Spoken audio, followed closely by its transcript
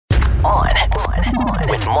On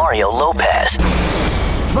with Mario Lopez.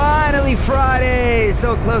 Finally Friday,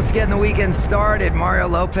 so close to getting the weekend started. Mario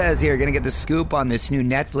Lopez here, gonna get the scoop on this new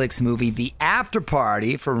Netflix movie, The After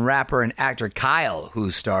Party, from rapper and actor Kyle,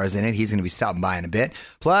 who stars in it. He's gonna be stopping by in a bit.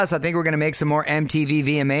 Plus, I think we're gonna make some more MTV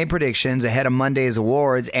VMA predictions ahead of Monday's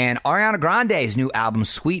awards, and Ariana Grande's new album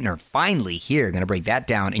Sweetener, finally here. Gonna break that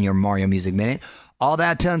down in your Mario Music Minute. All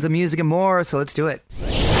that, tons of music and more, so let's do it.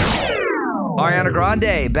 Ariana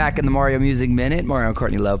Grande back in the Mario Music Minute. Mario and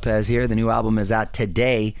Courtney Lopez here. The new album is out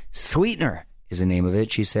today. Sweetener is the name of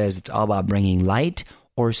it. She says it's all about bringing light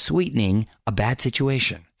or sweetening a bad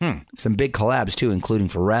situation. Some big collabs too, including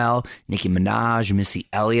Pharrell, Nicki Minaj, Missy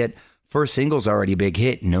Elliott. First single's already a big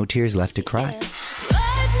hit. No Tears Left to Cry.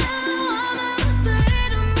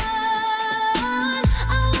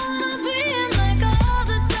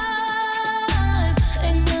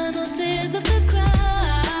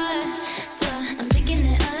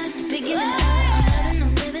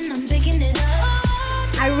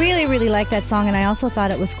 I really like that song, and I also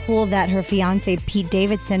thought it was cool that her fiance Pete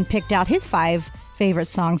Davidson picked out his 5 favorite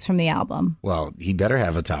songs from the album. Well, he better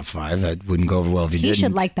have a top 5. That wouldn't go over well if he didn't. He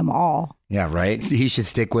should like them all. Yeah, right? He should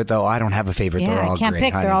stick with, I don't have a favorite. They're all I can't great.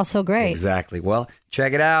 pick. Honey. They're all so great. Exactly. Well,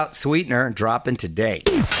 check it out. Sweetener dropping today.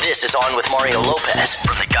 This is On with Mario Lopez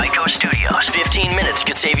from the Geico Studios. 15 minutes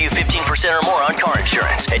could save you 15% or more on car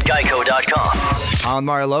insurance at geico.com. On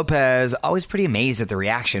Mario Lopez, always pretty amazed at the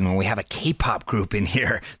reaction when we have a K-pop group in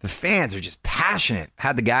here. The fans are just passionate.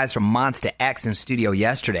 Had the guys from Monsta X in studio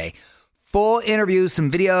yesterday. Full interviews, some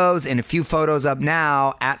videos, and a few photos up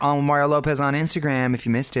now at On with Mario Lopez on Instagram if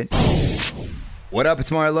you missed it. What up?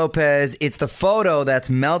 It's Mario Lopez. It's the photo that's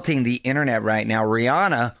melting the internet right now.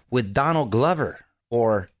 Rihanna with Donald Glover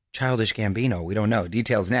or Childish Gambino. We don't know.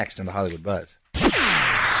 Details next on the Hollywood Buzz.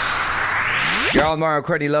 You're on Mario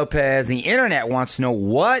Courtney Lopez. The internet wants to know,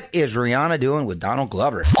 what is Rihanna doing with Donald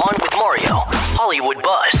Glover? On with Mario, Hollywood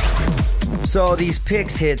Buzz. So these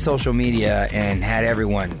pics hit social media and had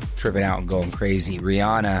everyone tripping out and going crazy.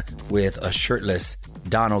 Rihanna with a shirtless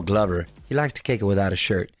Donald Glover. He likes to kick it without a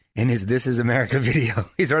shirt. In his This Is America video,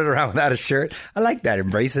 he's running around without a shirt. I like that.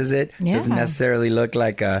 Embraces it. Yeah. Doesn't necessarily look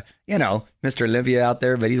like Mr. Olympia out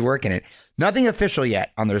there, but he's working it. Nothing official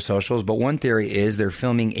yet on their socials, but one theory is they're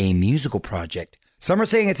filming a musical project. Some are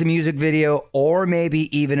saying it's a music video or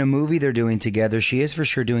maybe even a movie they're doing together. She is for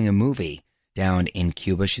sure doing a movie down in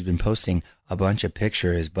Cuba. She's been posting a bunch of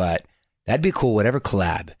pictures, but that'd be cool, whatever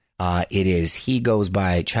collab it is. He goes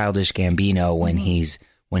by Childish Gambino when he's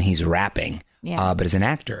rapping. Yeah. But as an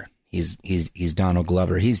actor, he's Donald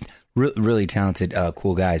Glover. He's really talented,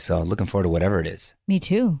 cool guy. So looking forward to whatever it is. Me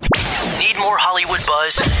too. Need more Hollywood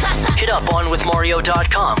buzz? Hit up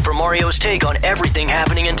onwithmario.com for Mario's take on everything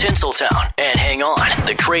happening in Tinseltown. And hang on,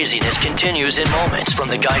 the craziness continues in moments from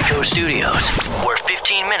the Geico Studios, where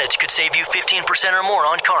 15 minutes could save you 15% or more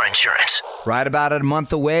on car insurance. Right about a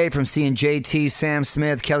month away from seeing JT, Sam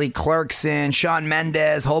Smith, Kelly Clarkson, Shawn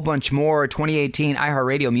Mendes, whole bunch more. 2018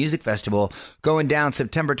 iHeartRadio Music Festival going down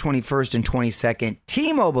September 21st and 22nd.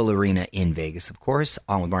 T-Mobile Arena in Vegas, of course.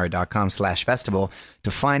 onwithmario.com/festival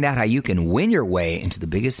to find out how you can win your way into the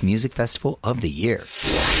biggest music festival of the year.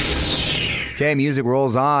 Okay, music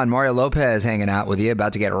rolls on. Mario Lopez hanging out with you.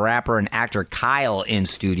 About to get rapper and actor Kyle in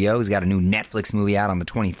studio. He's got a new Netflix movie out on the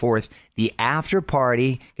 24th. The After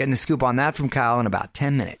Party. Getting the scoop on that from Kyle in about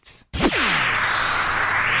 10 minutes.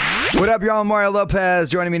 What up, y'all? Mario Lopez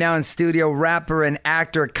joining me now in studio. Rapper and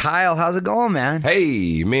actor Kyle. How's it going, man?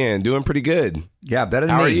 Hey, man, doing pretty good. Yeah, better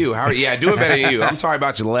than me. How are you? Yeah, doing better than you. I'm sorry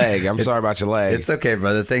about your leg. It's okay,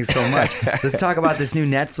 brother. Thanks so much. Let's talk about this new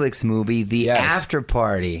Netflix movie, The After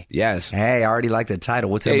Party. Yes. Hey, I already like the title.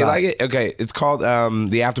 What's it about? You like it? Okay, it's called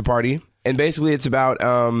The After Party. And basically it's about,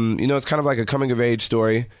 it's kind of like a coming of age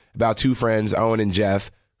story about two friends, Owen and Jeff,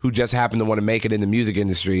 who just happen to want to make it in the music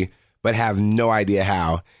industry, but have no idea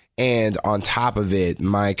how. And on top of it,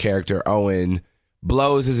 my character, Owen,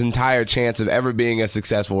 blows his entire chance of ever being a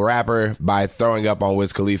successful rapper by throwing up on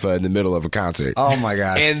Wiz Khalifa in the middle of a concert. Oh, my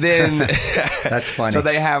gosh. And then... That's funny. So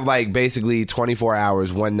they have basically 24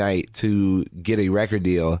 hours one night to get a record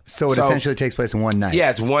deal. So it essentially takes place in one night.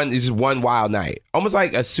 Yeah, it's just one wild night. Almost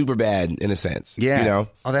like a Superbad in a sense. Yeah. You know?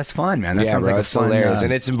 Oh, that's fun, man. That sounds like a fun... hilarious.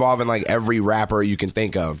 And it's involving every rapper you can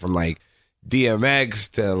think of, from DMX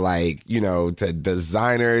to to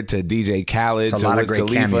Designer to DJ Khaled to Wiz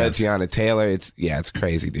Khalifa, Tiana Taylor. It's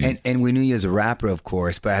crazy, dude. And we knew you as a rapper, of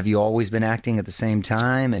course, but have you always been acting at the same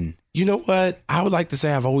time? And you know what? I would like to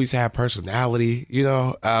say I've always had personality,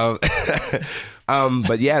 but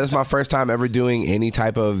yeah, this is my first time ever doing any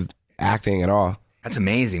type of acting at all. That's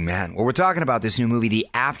amazing, man. Well, we're talking about this new movie, The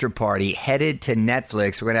After Party, headed to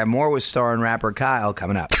Netflix. We're going to have more with star and rapper Kyle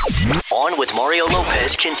coming up. On with Mario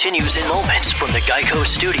Lopez continues in moments from the Geico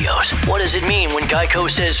Studios. What does it mean when Geico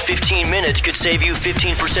says 15 minutes could save you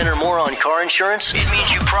 15% or more on car insurance? It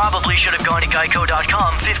means you probably should have gone to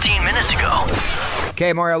geico.com 15 minutes ago.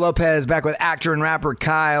 Okay, Mario Lopez back with actor and rapper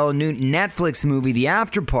Kyle. New Netflix movie, The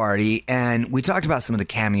After Party. And we talked about some of the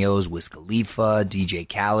cameos, Wiz Khalifa, DJ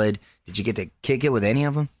Khaled. Did you get to kick it with any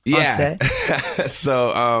of them on set?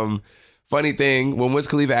 So, funny thing, when Wiz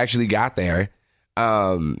Khalifa actually got there,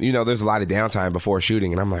 there's a lot of downtime before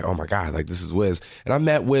shooting, and I'm like, oh my God, like this is Wiz. And I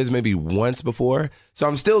met Wiz maybe once before, so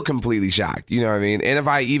I'm still completely shocked. You know what I mean? And if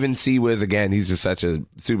I even see Wiz again, he's just such a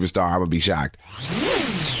superstar, I'm gonna be shocked.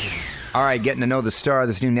 All right, getting to know the star of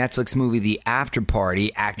this new Netflix movie, The After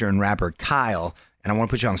Party, actor and rapper Kyle. And I want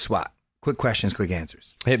to put you on the spot. Quick questions, quick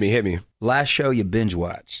answers. Hit me. Last show you binge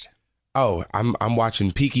watched? Oh, I'm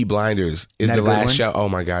watching Peaky Blinders. Is that the a good last one? show? Oh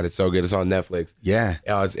my God, it's so good. It's on Netflix. Yeah.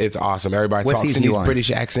 Oh, it's awesome. Everybody What talks in season these you on?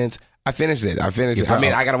 British accents. I finished it. I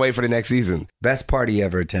mean, I gotta wait for the next season. Best party you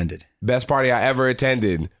ever attended? Best party I ever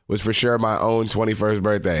attended was for sure my own 21st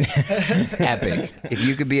birthday. Epic. If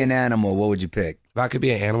you could be an animal, what would you pick? If I could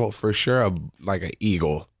be an animal, for sure, like an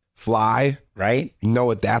eagle. Fly. Right? You know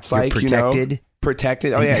what that's You're like, protected. You know?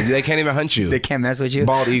 Protected. Oh, yeah. They can't even hunt you. They can't mess with you?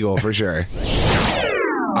 Bald eagle, for sure.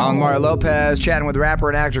 I'm Mario Lopez, chatting with rapper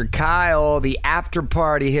and actor Kyle. The After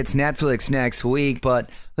Party hits Netflix next week, but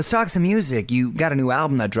let's talk some music. You got a new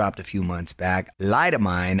album that dropped a few months back. Light of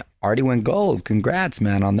Mine already went gold. Congrats,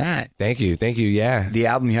 man, on that. Thank you. Yeah. The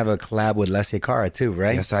album, you have a collab with Alessia Cara too,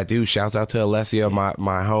 right? Yes, I do. Shouts out to Alessia,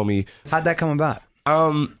 my homie. How'd that come about?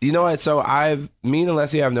 You know what? So me and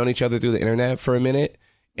Alessia have known each other through the internet for a minute.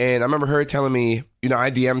 And I remember her telling me, I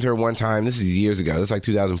DM'd her one time. This is years ago. This is like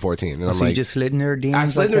 2014. And I'm So like, you just slid in her DMs? I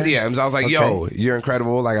slid in her like that? DMs. I was like, Okay. yo, you're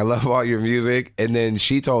incredible. Like, I love all your music. And then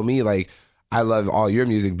she told me, like, I love all your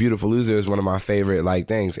music. Beautiful Loser is one of my favorite, like,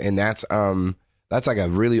 things. And that's like a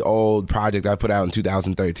really old project I put out in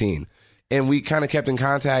 2013. And we kind of kept in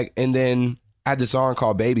contact. And then I had this song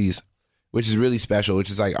called Babies, which is really special, which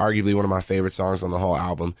is like arguably one of my favorite songs on the whole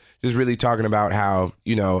album. Just really talking about how,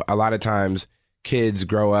 a lot of times kids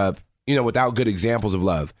grow up, without good examples of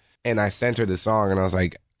love. And I sent her the song and I was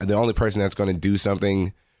like, the only person that's going to do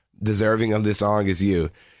something deserving of this song is you.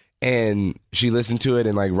 And she listened to it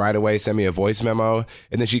and like right away sent me a voice memo.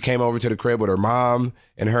 And then she came over to the crib with her mom,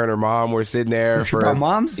 and her mom were sitting there for Her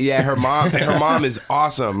moms? Yeah, her mom. And her mom is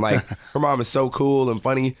awesome. Like, her mom is so cool and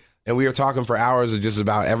funny. And we were talking for hours of just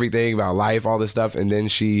about everything, about life, all this stuff. And then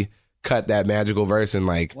she cut that magical verse in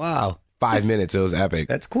like Wow. 5 minutes. It was epic.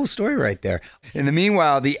 That's a cool story right there. In the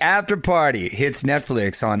meanwhile, The After Party hits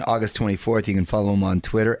Netflix on August 24th. You can follow him on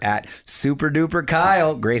Twitter at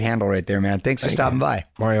SuperDuperKyle. Great handle right there, man. Thanks for stopping by.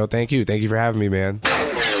 Mario, thank you. Thank you for having me, man.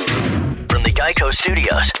 From the Geico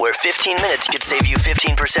Studios, where 15 minutes could save you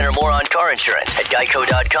 15% or more on car insurance at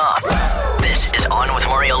geico.com. This is On with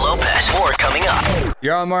Mario Lopez. More coming up.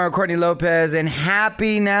 You're on Mario Courtney Lopez, and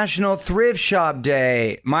happy National Thrift Shop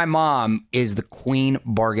Day. My mom is the queen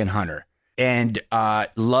bargain hunter and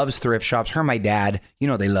loves thrift shops. Her and my dad,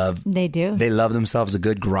 They do. They love themselves a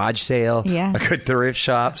good garage sale, Yeah. a good thrift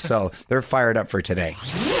shop. So they're fired up for today.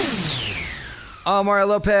 Mario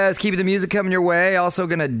Lopez, keeping the music coming your way. Also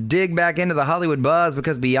going to dig back into the Hollywood buzz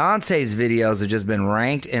because Beyonce's videos have just been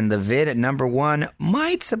ranked, and the vid at #1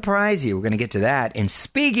 might surprise you. We're going to get to that. And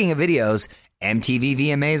speaking of videos, MTV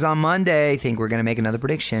VMAs on Monday. Think we're going to make another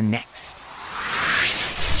prediction next.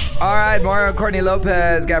 All right, Mario Courtney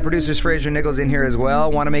Lopez. Got producers Fraser Nichols in here as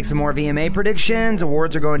well. Want to make some more VMA predictions?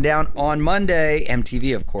 Awards are going down on Monday.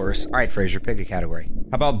 MTV, of course. All right, Fraser, pick a category.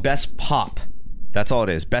 How about Best Pop? That's all it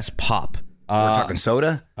is. Best Pop. We're talking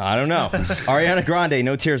soda? I don't know. Ariana Grande,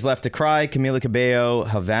 No Tears Left to Cry. Camila Cabello,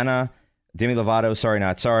 Havana. Demi Lovato, Sorry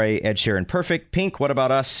Not Sorry. Ed Sheeran, Perfect. Pink, What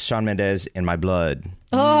About Us? Shawn Mendes, In My Blood.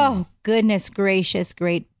 Oh, goodness gracious.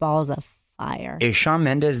 Great balls of fire. Is Shawn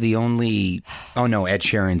Mendes the only... Oh, no, Ed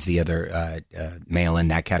Sheeran's the other male in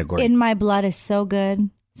that category. In My Blood is so good.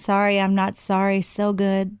 Sorry, I'm Not Sorry. So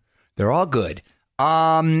good. They're all good.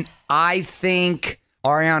 I think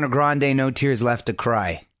Ariana Grande, No Tears Left to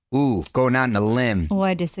Cry. Ooh, going out on a limb. Oh,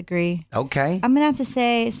 I disagree. Okay. I'm going to have to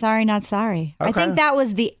say Sorry, Not Sorry. I Okay. think that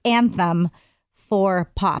was the anthem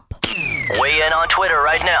for pop. Weigh in on Twitter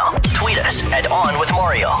right now. Tweet us at On With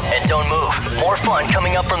Mario. And don't move. More fun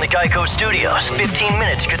coming up from the Geico Studios. 15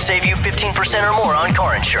 minutes could save you 15% or more on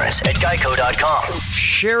car insurance at geico.com.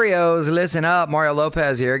 Cheerios, listen up. Mario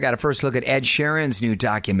Lopez here. Got a first look at Ed Sheeran's new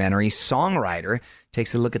documentary. Songwriter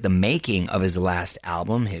takes a look at the making of his last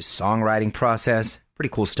album, his songwriting process. Pretty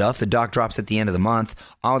cool stuff. The doc drops at the end of the month.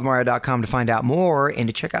 OnWithMario.com to find out more and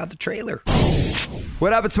to check out the trailer.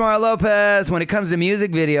 What up, it's Mario Lopez. When it comes to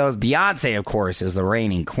music videos, Beyonce, of course, is the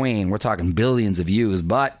reigning queen. We're talking billions of views,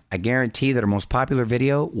 but I guarantee that her most popular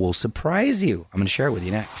video will surprise you. I'm going to share it with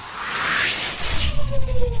you next.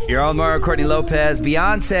 You're on Mario Courtney Lopez.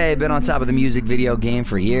 Beyonce been on top of the music video game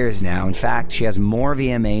for years now. In fact, she has more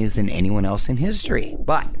VMAs than anyone else in history.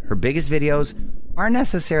 But her biggest videos aren't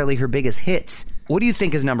necessarily her biggest hits. What do you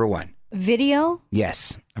think is number one? Video?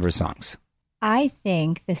 Yes, of her songs. I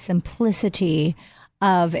think the simplicity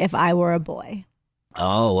of If I Were a Boy.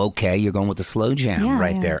 Oh, okay. You're going with the slow jam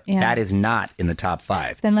there. Yeah. That is not in the top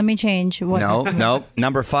 5. Then let me change. What? No.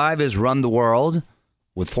 Number 5 is Run the World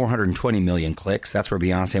with 420 million clicks. That's where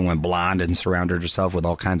Beyonce went blonde and surrounded herself with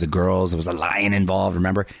all kinds of girls. There was a lion involved,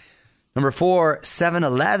 remember? Number 4,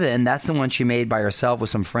 7-Eleven. That's the one she made by herself with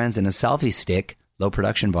some friends in a selfie stick. Low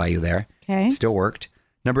production value there. Okay. Still worked.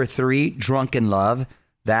 Number 3, Drunk in Love.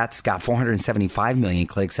 That's got 475 million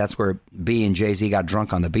clicks. That's where B and Jay-Z got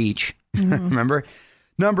drunk on the beach. Remember?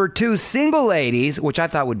 Number 2, Single Ladies, which I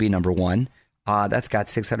thought would be number 1. That's got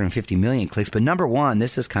 650 million clicks. But number 1,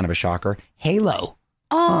 this is kind of a shocker, Halo.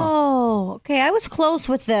 Oh, okay. I was close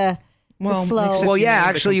with the slow. Well, yeah,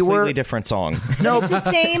 actually you were. Completely different song. No, it's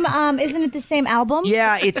the same. Isn't it the same album?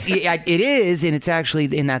 Yeah, it is, and it's actually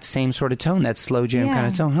in that same sort of tone, that slow jam kind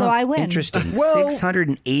of tone. So I win. Interesting.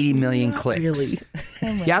 680 million clicks. Really?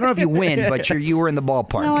 Yeah, I don't know if you win, but you were in the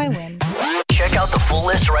ballpark. No, I win. Check out the full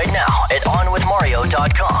list right now at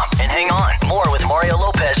OnWithMario.com. And hang on, more with Mario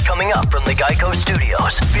Lopez coming up from the Geico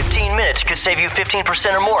Studios. 15 minutes could save you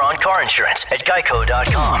 15% or more on car insurance at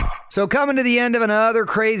Geico.com. So coming to the end of another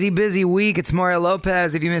crazy busy week, it's Mario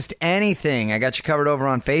Lopez. If you missed anything, I got you covered over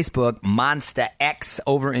on Facebook. Monster X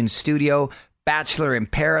over in studio. Bachelor in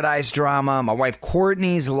Paradise drama. My wife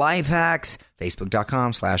Courtney's life hacks.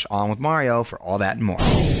 Facebook.com/OnWithMario for all that and more.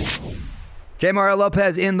 Okay, Mario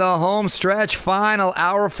Lopez in the home stretch. Final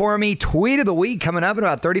hour for me. Tweet of the week coming up in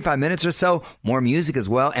about 35 minutes or so. More music as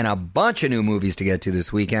well, and a bunch of new movies to get to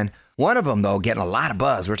this weekend. One of them, though, getting a lot of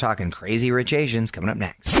buzz. We're talking Crazy Rich Asians coming up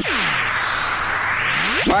next. All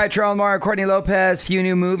right, Charles Mario, Courtney Lopez. Few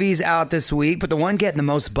new movies out this week, but the one getting the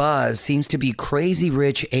most buzz seems to be Crazy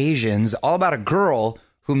Rich Asians, all about a girl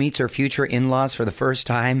who meets her future in-laws for the first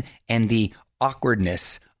time and the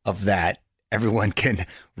awkwardness of that. Everyone can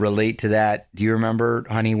relate to that. Do you remember,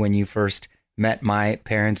 honey, when you first met my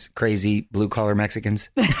parents, crazy blue-collar Mexicans?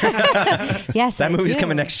 Yes, That movie's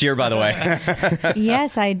coming next year, by the way.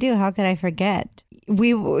 Yes, I do. How could I forget?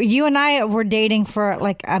 You and I were dating for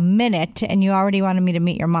like a minute, and you already wanted me to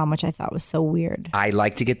meet your mom, which I thought was so weird. I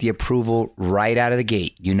like to get the approval right out of the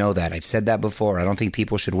gate. You know that. I've said that before. I don't think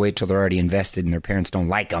people should wait till they're already invested and their parents don't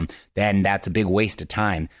like them. Then that's a big waste of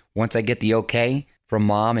time. Once I get the okay from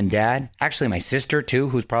mom and dad, actually my sister too,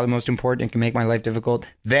 who's probably most important and can make my life difficult,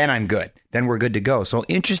 then I'm good. Then we're good to go. So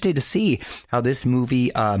interested to see how this movie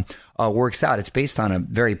works out. It's based on a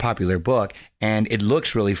very popular book, and it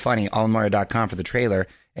looks really funny. OnMario.com for the trailer.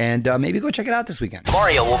 And maybe go check it out this weekend.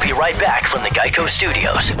 Mario will be right back from the Geico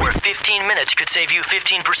Studios, where 15 minutes could save you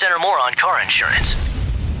 15% or more on car insurance.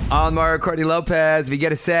 I'm Mario Courtney Lopez. If you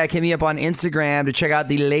get a sec, hit me up on Instagram to check out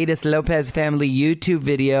the latest Lopez family YouTube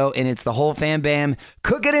video. And it's the whole fam bam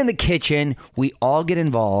cooking in the kitchen. We all get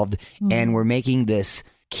involved, and we're making this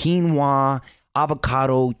quinoa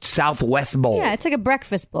avocado Southwest bowl. Yeah, it's like a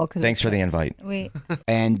breakfast bowl. Thanks for the invite.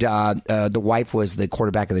 And the wife was the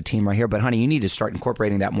quarterback of the team right here. But, honey, you need to start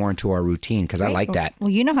incorporating that more into our routine because I like that. Well,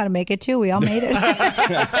 you know how to make it, too. We all made it.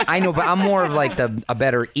 I know, but I'm more of like a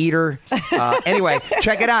better eater. Anyway,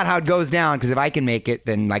 check it out how it goes down because if I can make it,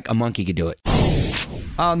 then like a monkey could do it.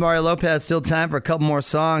 I'm Mario Lopez. Still time for a couple more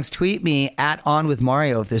songs. Tweet me at On With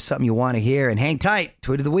Mario if there's something you want to hear. And hang tight.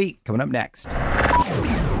 Tweet of the week coming up next.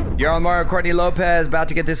 You're on Mario Courtney Lopez, about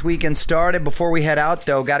to get this weekend started. Before we head out,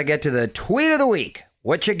 though, got to get to the tweet of the week.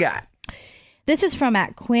 What you got? This is from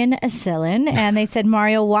 @Quinn Asilin, and they said,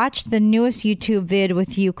 Mario, watch the newest YouTube vid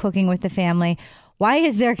with you cooking with the family. Why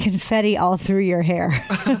is there confetti all through your hair?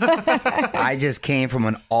 I just came from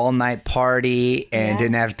an all-night party and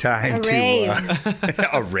didn't have time to...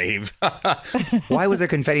 a rave. Why was there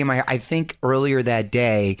confetti in my hair? I think earlier that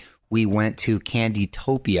day, we went to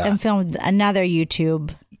Candytopia. And filmed another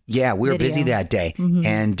YouTube Yeah, we were video. busy that day,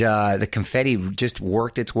 and the confetti just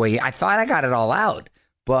worked its way. I thought I got it all out,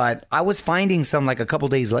 but I was finding some like a couple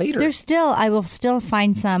days later. I will still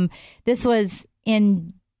find some. This was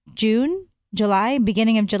in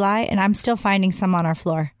beginning of July, and I'm still finding some on our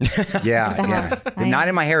floor. Yeah. Not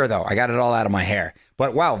in my hair, though. I got it all out of my hair.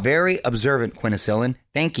 But wow, very observant, Quinn Asilin.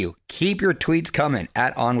 Thank you. Keep your tweets coming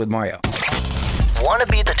at On With Mario. Want to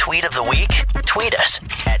be the tweet of the week? Tweet us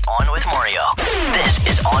at On With Mario. This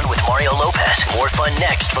is On With Mario Lopez. More fun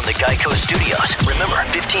next from the Geico Studios. Remember,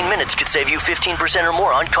 15 minutes could save you 15% or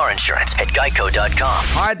more on car insurance at geico.com.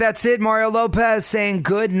 All right, that's it. Mario Lopez saying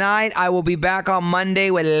good night. I will be back on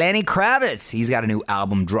Monday with Lenny Kravitz. He's got a new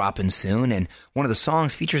album dropping soon, and one of the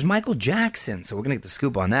songs features Michael Jackson, so we're going to get the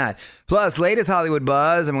scoop on that. Plus, latest Hollywood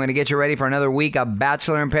buzz. I'm going to get you ready for another week of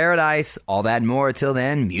Bachelor in Paradise. All that and more. Till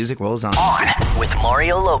then, music rolls on. On With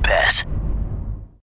Mario Lopez.